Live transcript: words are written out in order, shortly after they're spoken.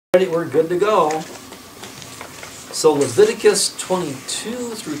Ready, we're good to go. So Leviticus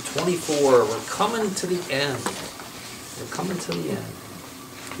 22 through 24, we're coming to the end. We're coming to the end.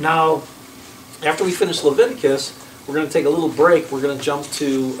 Now, after we finish Leviticus, we're going to take a little break. We're going to jump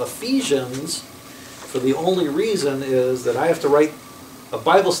to Ephesians, for the only reason is that I have to write a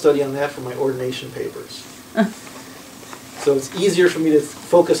Bible study on that for my ordination papers. So it's easier for me to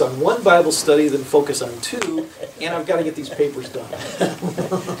focus on one Bible study than focus on two, and I've got to get these papers done.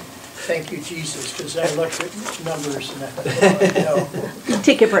 Thank you, Jesus, because I looked at numbers and I thought, no.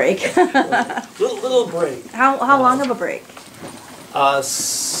 Take a break. little break. How long of a break?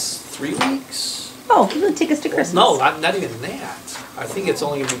 3 weeks. Oh, you're going to take us to Christmas. No, not even that. I think it's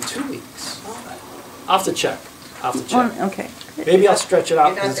only going to be 2 weeks. I'll have to check. Okay. Maybe I'll stretch it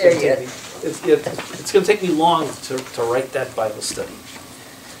out. You're not there yet. It's going to take me long to write that Bible study.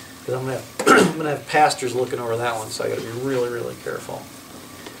 Because I'm going to have pastors looking over that one, so I got to be really, really careful.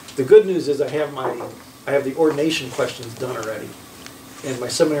 The good news is I have the ordination questions done already, and my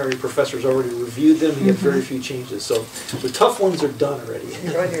seminary professor's already reviewed them. He had very few changes, so the tough ones are done already.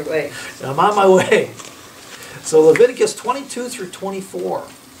 You're on your way. I'm on my way. So Leviticus 22 through 24.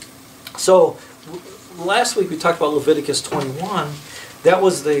 So last week we talked about Leviticus 21. That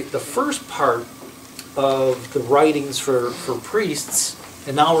was the first part of the writings for priests,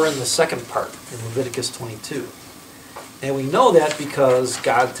 and now we're in the second part in Leviticus 22. And we know that because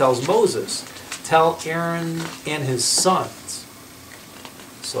God tells Moses, tell Aaron and his sons.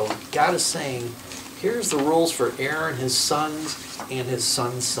 So God is saying, here's the rules for Aaron, his sons, and his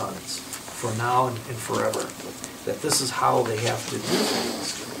sons' sons, for now and forever. That this is how they have to do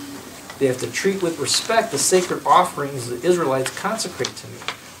things. They have to treat with respect the sacred offerings the Israelites consecrate to me,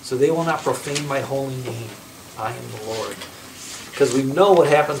 so they will not profane my holy name. I am the Lord. Because we know what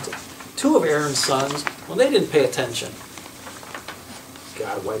happened to two of Aaron's sons when they didn't pay attention.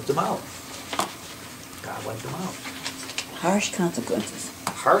 God wiped them out. God wiped them out. Harsh consequences.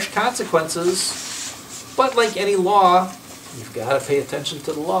 Harsh consequences, but like any law, you've got to pay attention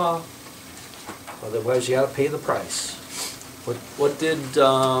to the law. Otherwise, you got to pay the price. What did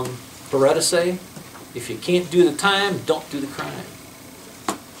Beretta say? If you can't do the time, don't do the crime.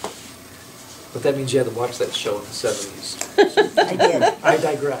 But that means you had to watch that show in the 70s. I did. I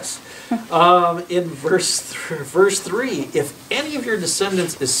digress. In verse 3, if any of your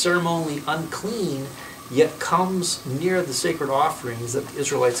descendants is ceremonially unclean, yet comes near the sacred offerings that the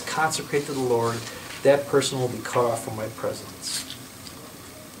Israelites consecrate to the Lord, that person will be cut off from my presence.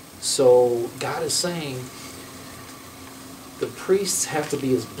 So God is saying the priests have to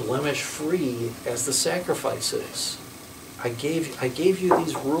be as blemish-free as the sacrifices. I gave you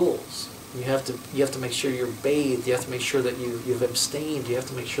these rules. You have to make sure you're bathed. You have to make sure that you've abstained. You have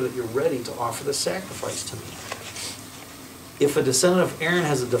to make sure that you're ready to offer the sacrifice to me. If a descendant of Aaron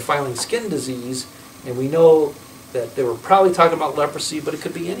has a defiling skin disease, and we know that they were probably talking about leprosy, but it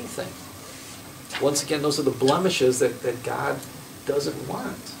could be anything. Once again, those are the blemishes that God doesn't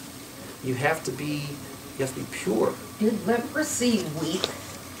want. You have to be pure. Did leprosy weep?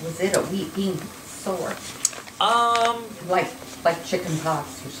 Was it a weeping sore? Like chicken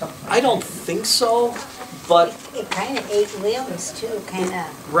pox or something? I don't think so, but It kind of ate limbs too, kind of.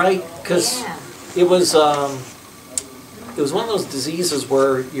 right, because Yeah. it was one of those diseases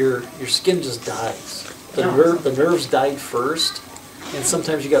where your skin just dies. The nerves died first, and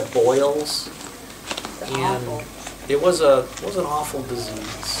sometimes you got boils, and Awful. it was an awful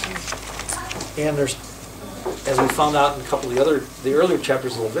disease. And there's, as we found out in a couple of the earlier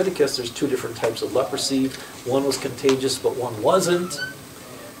chapters of Leviticus, there's two different types of leprosy. One was contagious, but one wasn't.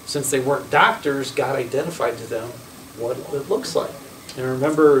 Since they weren't doctors, God identified to them what it looks like. And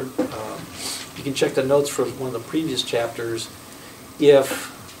remember, you can check the notes for one of the previous chapters. If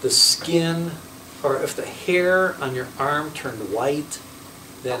the skin, or if the hair on your arm turned white,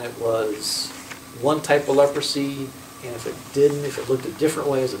 then it was one type of leprosy. And if it didn't, if it looked a different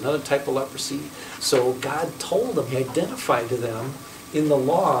way, it's another type of leprosy. So God told them, He identified to them in the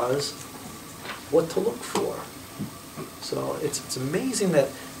laws what to look for. So it's amazing that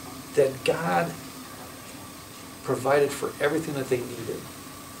God provided for everything that they needed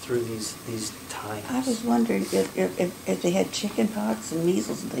through these times. I was wondering if they had chicken pox and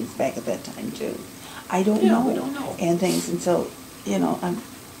measles and things back at that time too. I don't know. We don't know. And things, and so,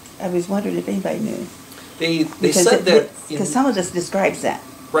 I was wondering if anybody knew. They said that because some of this describes that.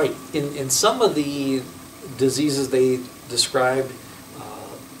 Right. In some of the diseases they described,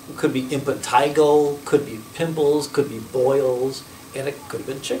 could be impetigo, could be pimples, could be boils, and it could have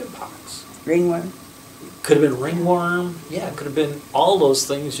been chickenpox. Ringworm. Could have been ringworm. Yeah, it could have been all those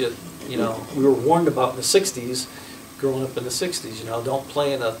things we were warned about in the 60s growing up in the 60s, you know, don't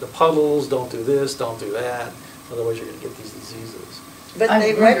play in the puddles, don't do this, don't do that, otherwise you're going to get these diseases. But I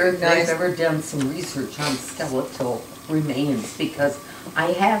they wonder if they've recognize, ever done some research on skeletal remains, because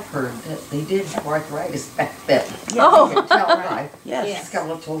I have heard that they did have arthritis back then. Oh. You can tell by Yes.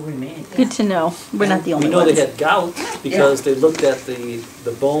 skeletal remains. Good to know. We're not the only We know ones. they had gout because they looked at the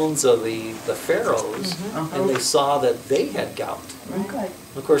bones of the pharaohs and they saw that they had gout. Okay.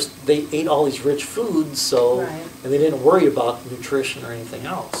 Of course, they ate all these rich foods, so, Right. and they didn't worry about nutrition or anything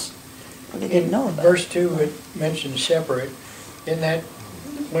else. Well, they didn't know In about verse 2, it mentions separate. In that,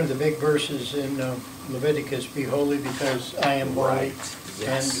 one of the big verses in Leviticus, be holy because I am holy. And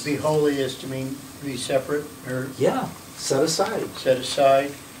Yes. to be holy is to mean to be separate or Yeah, set aside. set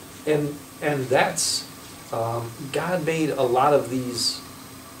aside. And that's, God made a lot of these,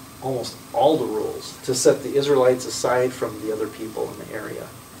 almost all the rules, to set the Israelites aside from the other people in the area.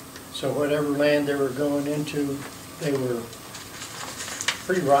 So whatever land they were going into, they were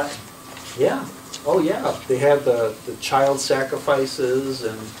pretty rotten. Yeah, oh yeah, they had the child sacrifices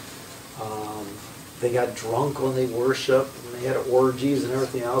and they got drunk when they worshiped and they had orgies and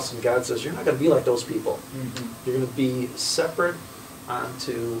everything else, and God says, you're not going to be like those people. You're going to be separate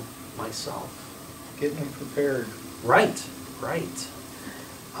unto myself. Getting them prepared. Right, right.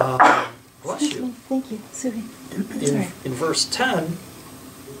 Bless Excuse me. you. Thank you. Sorry. In verse 10,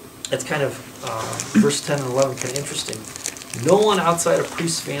 it's kind of, verse 10 and 11, kind of interesting. No one outside a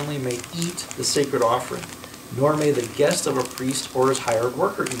priest's family may eat the sacred offering, nor may the guest of a priest or his hired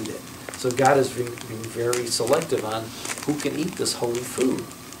worker eat it. So God is being very selective on who can eat this holy food.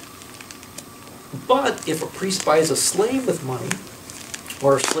 But if a priest buys a slave with money,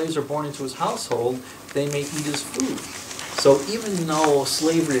 or if slaves are born into his household, they may eat his food. So even though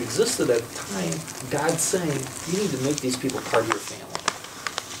slavery existed at the time, God's saying, you need to make these people part of your family.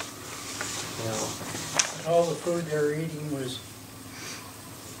 You know, All the food they were eating was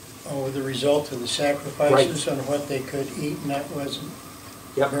the result of the sacrifices on what they could eat, and that wasn't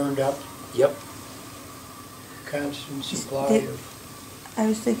Yep. burned up. Yep. Constant supply Did- of. I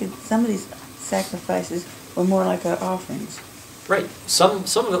was thinking some of these sacrifices were more like our offerings. Right. Some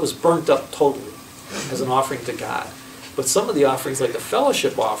of it was burnt up totally as an offering to God. But some of the offerings, like the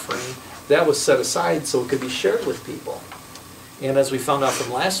fellowship offering, that was set aside so it could be shared with people. And as we found out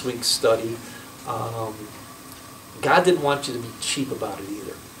from last week's study, God didn't want you to be cheap about it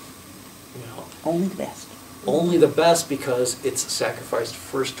either. You know, Only the best. only the best because it's sacrificed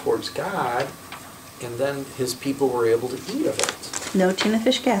first towards God, and then His people were able to eat of it. No tuna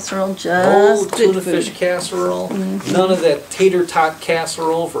fish casserole, No just good tuna food. fish casserole, none of that tater tot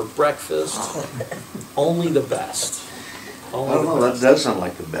casserole for breakfast. Only the best. I Only don't the know, that best. does sound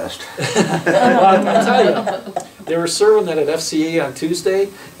like the best. Well, I'll tell you, they were serving that at FCA on Tuesday,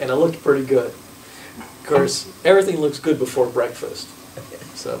 and it looked pretty good. Of course, everything looks good before breakfast.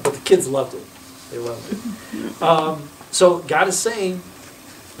 So, but the kids loved it. They loved it. So God is saying,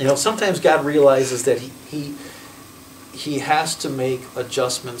 you know, sometimes God realizes that he has to make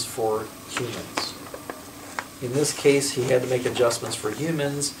adjustments for humans. In this case, he had to make adjustments for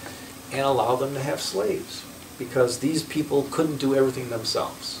humans and allow them to have slaves, because these people couldn't do everything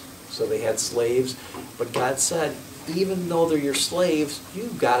themselves. So they had slaves, but God said, even though they're your slaves,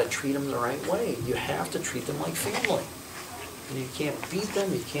 you've got to treat them the right way. You have to treat them like family. And you can't beat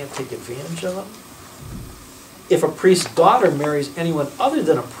them, you can't take advantage of them. If a priest's daughter marries anyone other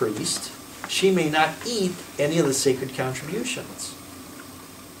than a priest, she may not eat any of the sacred contributions.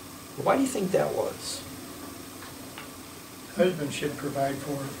 Why do you think that was? Husband should provide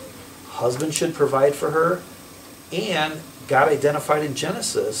for her. Husband should provide for her, and God identified in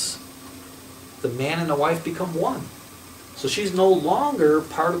Genesis, the man and the wife become one. So she's no longer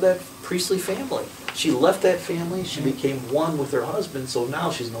part of that priestly family. She left that family, she became one with her husband, so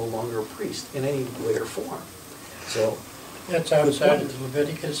now she's no longer a priest in any way or form. So, That's outside of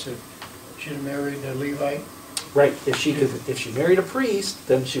Leviticus, if she'd have married a Levite. right, if she married a priest,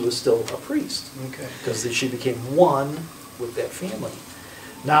 then she was still a priest, Okay. because she became one with that family.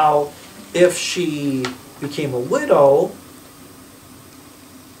 Now, if she became a widow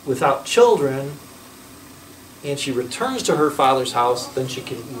without children, and she returns to her father's house, then she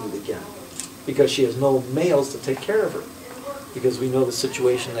can eat it again, because she has no males to take care of her. Because we know the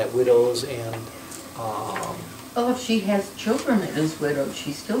situation that widows and Well, if she has children and is widowed,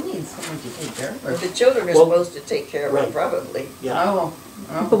 she still needs someone to take care of her. The children are Well, supposed to take care of her, right. probably. Oh,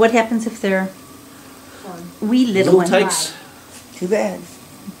 But what happens if they're wee little ones? tykes, Too bad.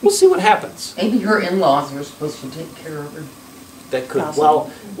 we'll see what happens. maybe her in-laws are supposed to take care of her. That could,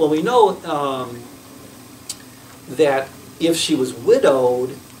 Possible. well, we know that if she was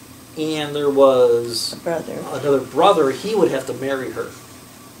widowed and there was Brother. another brother, he would have to marry her.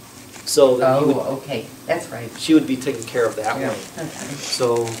 So that he would, okay, that's right. she would be taken care of that Yeah. way. Okay.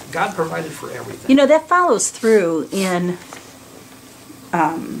 So God provided for everything. You know, that follows through in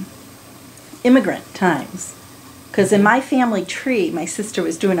immigrant times. Because in my family tree, my sister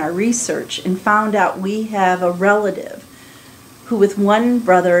was doing our research and found out we have a relative who with one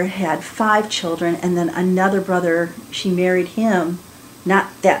brother had 5 children, and then another brother, she married him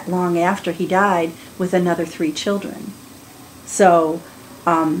not that long after he died with another 3 children. So,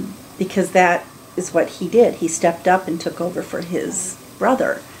 because that is what he did. He stepped up and took over for his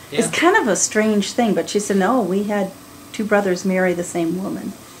brother. It's Yeah. kind of a strange thing, but she said, no, we had 2 brothers marry the same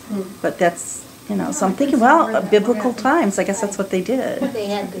woman. But that's, you know, so I'm thinking, well, biblical times, I guess that's what they did. They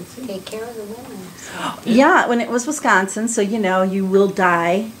had to take care of the women. So. Yeah, when it was Wisconsin, so you know, you will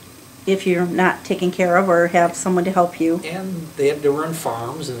die if you're not taken care of or have someone to help you. And they had to run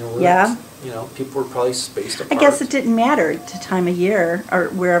farms, and there were, Yeah. you know, people were probably spaced I apart. guess it didn't matter to time of year, or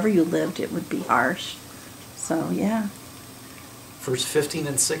wherever you lived, it would be harsh. So, yeah. Verse 15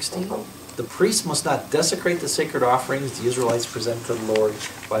 and 16. The priest must not desecrate the sacred offerings the Israelites present to the Lord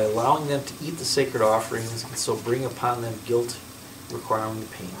by allowing them to eat the sacred offerings and so bring upon them guilt requiring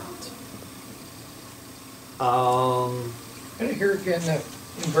payment. And here again,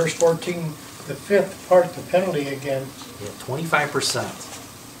 in verse 14, the 5th part, the penalty again, Yeah,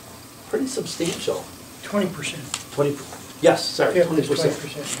 25%. Pretty substantial. 20%. 20. Yes, sorry, 5th is 20%.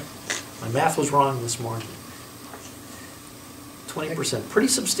 20%. My math was wrong this morning. 20%, pretty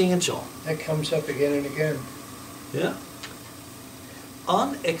substantial. That comes up again and again. Yeah.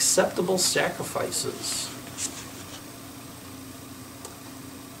 Unacceptable sacrifices.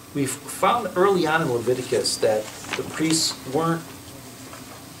 We've found early on in Leviticus that the priests weren't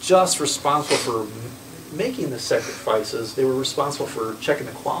just responsible for making the sacrifices, they were responsible for checking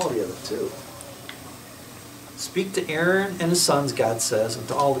the quality of it too. Speak to Aaron and his sons, God says, and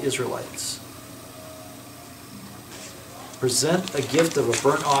to all the Israelites. Present a gift of a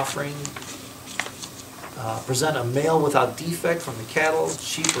burnt offering. Present a male without defect from the cattle,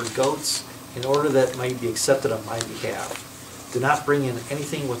 sheep, or goats, in order that it might be accepted on my behalf. Do not bring in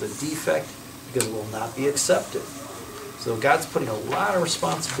anything with a defect, because it will not be accepted. So God's putting a lot of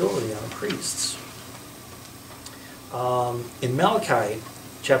responsibility on the priests. In Malachi,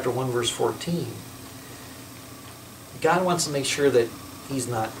 chapter 1, verse 14, God wants to make sure that he's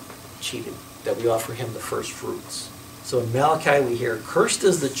not cheated, that we offer him the first fruits. So in Malachi we hear, cursed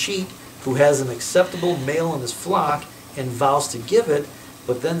is the cheat who has an acceptable male in his flock and vows to give it,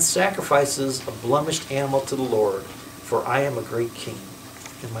 but then sacrifices a blemished animal to the Lord. For I am a great king,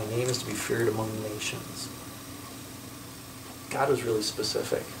 and my name is to be feared among the nations. God was really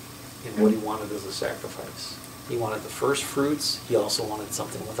specific in what he wanted as a sacrifice. He wanted the first fruits. He also wanted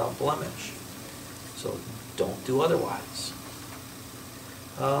something without blemish. So don't do otherwise.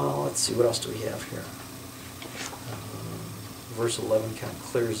 Let's see, what else do we have here? Verse 11 kind of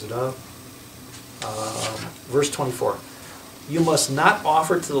clears it up. Verse 24. You must not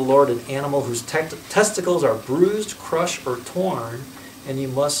offer to the Lord an animal whose testicles are bruised, crushed, or torn, and you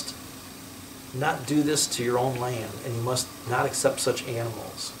must not do this to your own land, and you must not accept such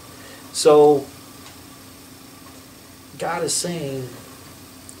animals. So, God is saying,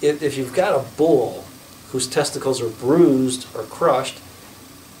 if you've got a bull whose testicles are bruised or crushed,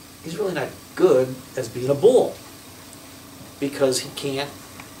 he's really not good as being a bull, because he can't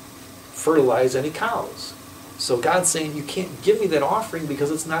fertilize any cows. So God's saying, you can't give me that offering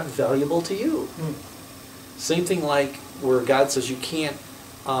because it's not valuable to you. Same thing like where God says you can't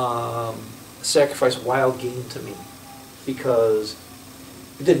sacrifice wild game to me because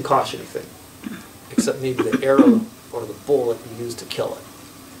it didn't cost you anything, except maybe the arrow or the bullet you used to kill it.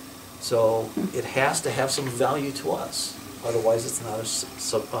 So it has to have some value to us. Otherwise it's not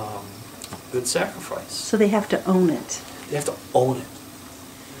a good sacrifice. So they have to own it. They have to own it.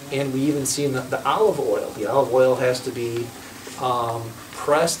 And we even see in the olive oil. The olive oil has to be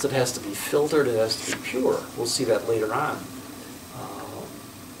pressed, it has to be filtered, it has to be pure. We'll see that later on.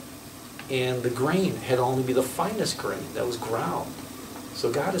 And the grain had only be the finest grain that was ground.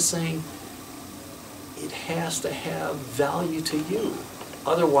 So God is saying, it has to have value to you.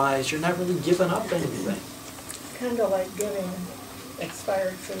 Otherwise, you're not really giving up anything. Kind of like giving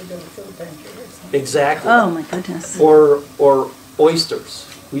expired food to the food pantry or something. Exactly. Oh my goodness. Or oysters.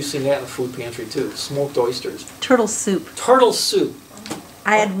 We've seen that in the food pantry too. Smoked oysters. Turtle soup. Turtle soup.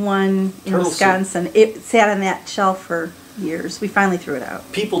 I had one in Turtle Wisconsin. It sat on that shelf for years. We finally threw it out.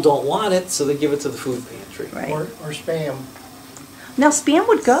 People don't want it, so they give it to the food pantry. Right. Or spam. Now Spam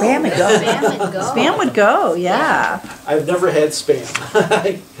would go. Spam would go. Spam would go. Spam would go, yeah. I've never had Spam.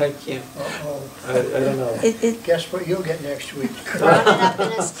 I can't, Uh-oh. I don't know. Guess what you'll get next week? Run it up in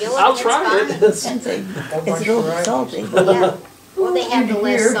a skillet. I'll it's try fine. it. It's Whole a bunch little of salty. Yeah. Well, they have the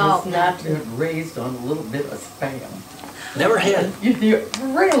less Years salt is now. not to have raised on a little bit of Spam. Never had. You do,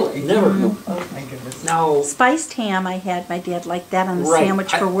 really? Never. Oh, my goodness. Now, Spiced ham, I had my dad like that on a Right.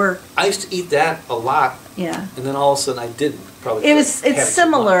 sandwich for work. I used to eat that a lot, Yeah. and then all of a sudden I didn't. Probably It's had too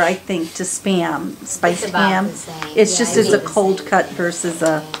similar, much. I think, to Spam, spiced It's about ham. the same. It's Yeah, just I it's a think the cold same cut thing. versus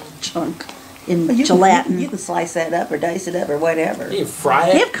a chunk in You gelatin. can slice that up or dice it up or whatever. You fry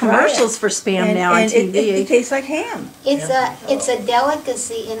They it. have commercials for Spam And- now on and TV. It tastes like ham. It's a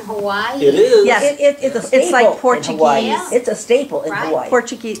delicacy in Hawaii. It is. Yes. It's a staple like in Hawaii. Portuguese. It's a staple in Right. Hawaii.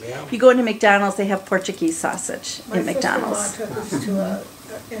 Portuguese. Yeah. You go into McDonald's, they have Portuguese sausage My in McDonald's. sister-in-law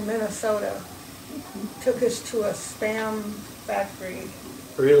took us to in Minnesota, took us to a Spam factory,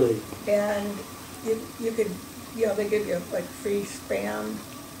 Really. and you could, they give you like free Spam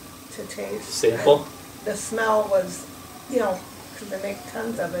to taste. Sample? The smell was, because they make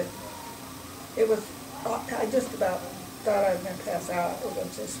tons of it. It was, I just about thought I was going to pass out. It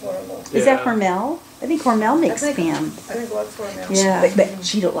was just horrible. Is that Yeah. Hormel? I think Hormel makes I think- Spam. I think that's what it Yeah. But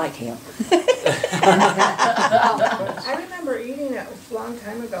she don't like ham. I remember eating it a long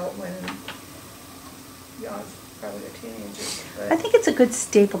time ago when, I was probably a teenager. But I think it's a good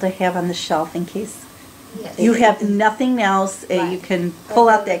staple to have on the shelf in case Yes. you have nothing else. You Right. can pull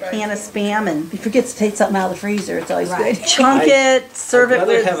out that can of Spam and If you forget to take something out of the freezer, it's always Right. good. chunk it, serve I'd it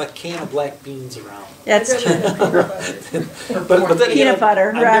rather with. have a can of black beans around. That's I'd rather true. have peanut butter. But then again, Peanut butter,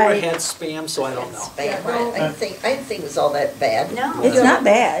 I've right. never had Spam, so I don't know. Spam, right? I didn't think it was all that bad. No. It's not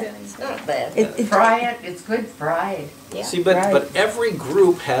bad. It's not bad. It- Fry it, it's good fried. Yeah. See, but Right. every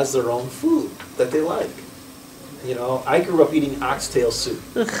group has their own food that they like. I grew up eating oxtail soup.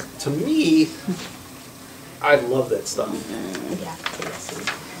 To me, I love that stuff. Yeah.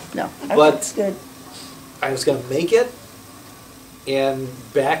 No. But- It's good. I was gonna make it, and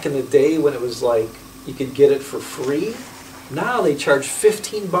back in the day when it was like you could get it for free, now they charge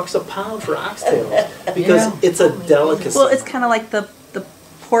 $15 a pound for oxtails because Yeah. it's a delicacy. Well, it's kind of like the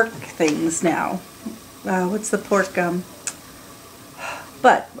pork things now. What's the pork?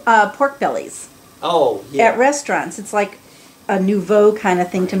 Pork bellies Oh yeah. at restaurants. It's like a nouveau kind of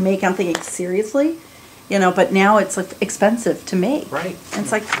thing to make. I'm thinking seriously, but now it's like expensive to make. Right. And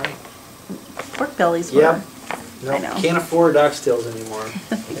it's like Right. pork bellies were. Yep. No, I know. can't afford oxtails anymore.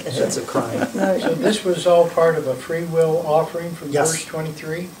 That's a crime. So this was all part of a free will offering from Yes. verse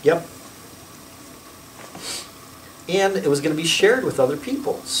 23? Yep. And it was going to be shared with other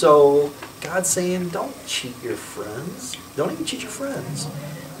people. So God's saying, don't cheat your friends. Don't even cheat your friends.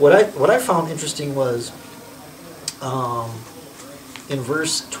 What I found interesting was in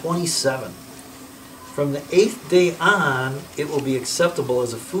verse 27. From the 8th day on, it will be acceptable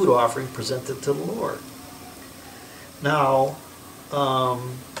as a food offering presented to the Lord. Now,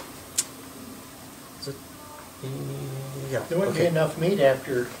 is it, yeah, There wouldn't be okay. enough meat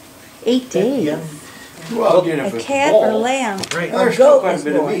after, 8 days. Yeah. Well, again, if A it's cat or bull, lamb. Right. Or there's still goat quite is a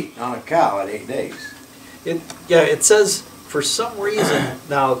bit of born. meat on a cow at 8 days. It says for some reason,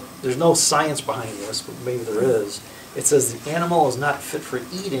 now there's no science behind this, but maybe there is. It says the animal is not fit for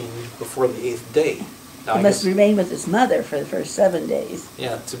eating before the 8th day. Now, He I must guess, remain with his mother for the first 7 days.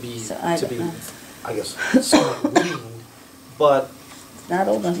 yeah, to be, So I don't know. I guess, somewhat weaned. But It's not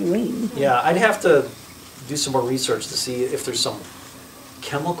old enough to wean. yeah, I'd have to do some more research to see if there's some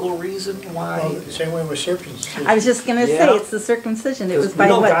chemical reason why. well, same way with circumcision. I was just gonna say Yeah. it's the circumcision. It was 'Cause we by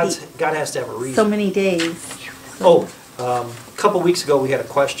know what God has to have a reason. so many days. Oh, a couple weeks ago we had a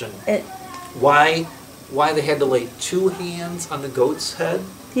question. It, Why they had to lay 2 hands on the goat's head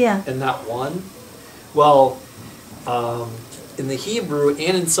yeah. and not one? Well, in the Hebrew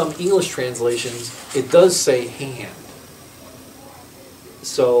and in some English translations, it does say hand.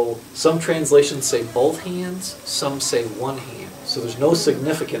 So some translations say both hands, some say one hand. So there's no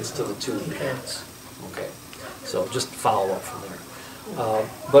significance to the 2 hands. Okay, so just follow up from there.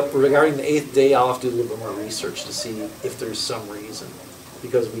 But regarding the 8th day, I'll have to do a little bit more research to see if there's some reason.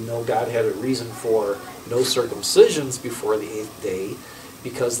 Because we know God had a reason for no circumcisions before the 8th day,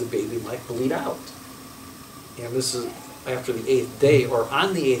 because the baby might bleed out. And this is after the 8th day, or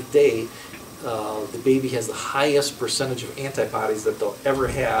on the 8th day, the baby has the highest percentage of antibodies that they'll ever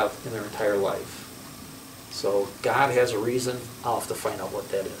have in their entire life. So God has a reason. I'll have to find out what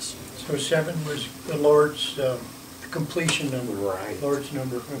that is. So 7 was the Lord's completion number. Right. Lord's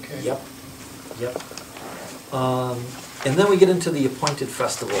number, okay. Yep. Yep. And then we get into the appointed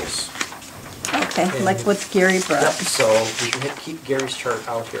festivals. Okay, And- like what Gary Yep, brought. so we can keep Gary's chart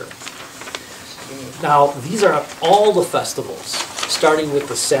out here. Now, these are all the festivals, starting with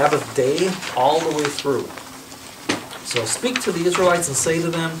the Sabbath day all the way through. So speak to the Israelites and say to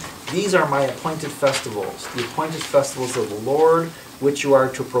them, these are my appointed festivals, the appointed festivals of the Lord, which you are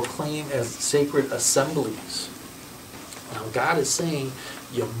to proclaim as sacred assemblies. Now, God is saying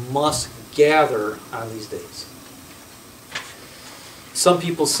you must gather on these days. Some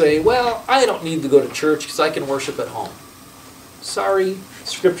people say, well, I don't need to go to church because I can worship at home. Sorry,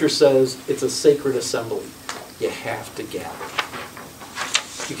 Scripture says it's a sacred assembly. You have to gather.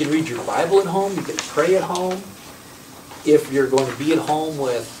 You can read your Bible at home, you can pray at home. If you're going to be at home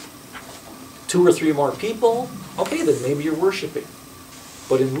with 2 or 3 more people, okay, then maybe you're worshiping.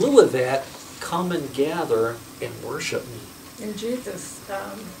 But in lieu of that, come and gather and worship me. And Jesus,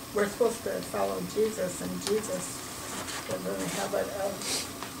 we're supposed to follow Jesus, and Jesus was in the habit of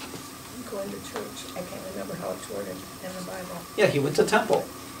going to church. I can't remember how it's worded in the Bible. Yeah, he went to temple.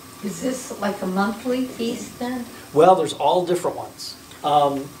 Is this like a monthly feast then? Well, there's all different ones.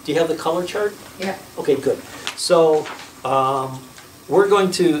 Do you have the color chart? Yeah. Okay, good. So we're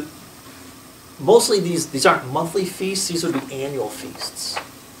going to, mostly these aren't monthly feasts, these would be annual feasts.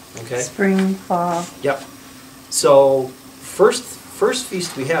 Okay? Spring, fall. Yep. So first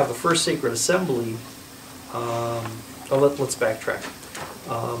feast we have, the first sacred assembly, let's backtrack.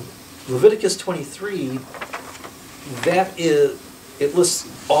 Leviticus 23, it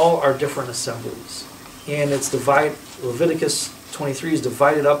lists all our different assemblies. And it's Leviticus 23 is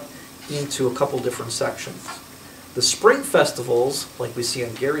divided up into a couple different sections. The spring festivals, like we see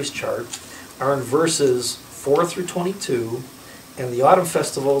on Gary's chart, are in verses 4 through 22, and the autumn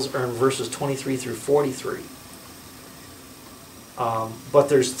festivals are in verses 23 through 43. But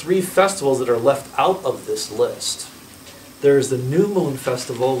there's 3 festivals that are left out of this list. There's the new moon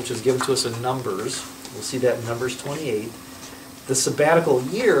festival, which is given to us in Numbers. We'll see that in Numbers 28. The sabbatical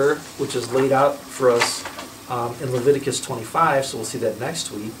year, which is laid out for us in Leviticus 25, so we'll see that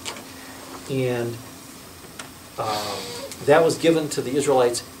next week. And that was given to the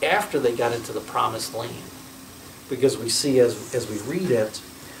Israelites after they got into the promised land. Because we see as we read it,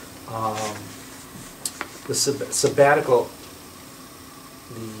 the sabbatical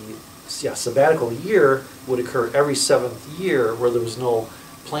year would occur every 7th year where there was no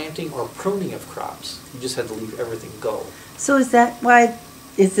planting or pruning of crops. You just had to leave everything go. So is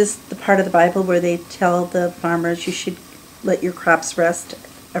this the part of the Bible where they tell the farmers you should let your crops rest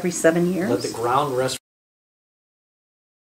every 7 years? Let the ground rest